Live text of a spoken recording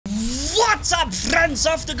What's up, friends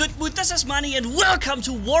of the good mood? This is Manni and welcome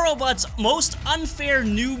to War Robot's most unfair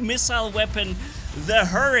new missile weapon, the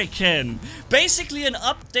Hurricane. Basically an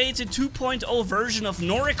updated 2.0 version of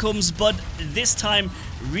Noricum's, but this time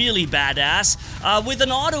really badass. With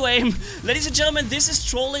an auto aim. Ladies and gentlemen, this is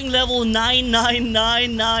trolling level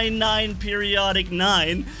 99999 periodic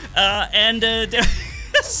 9.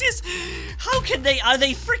 This is, how can they, are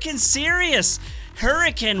they freaking serious?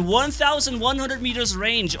 Hurricane, 1,100 meters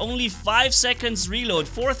range, only 5 seconds reload,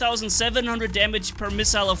 4,700 damage per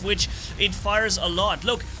missile, of which it fires a lot.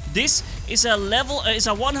 Look, this is a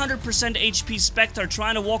 100% HP Spectre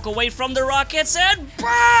trying to walk away from the rockets and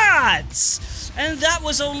bats! And that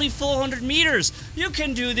was only 400 meters. You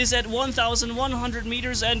can do this at 1,100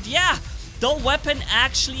 meters, and yeah, the weapon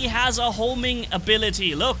actually has a homing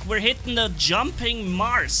ability. Look, we're hitting the jumping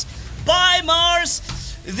Mars. Bye, Mars!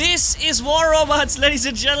 This is War Robots, ladies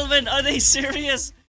and gentlemen. Are they serious?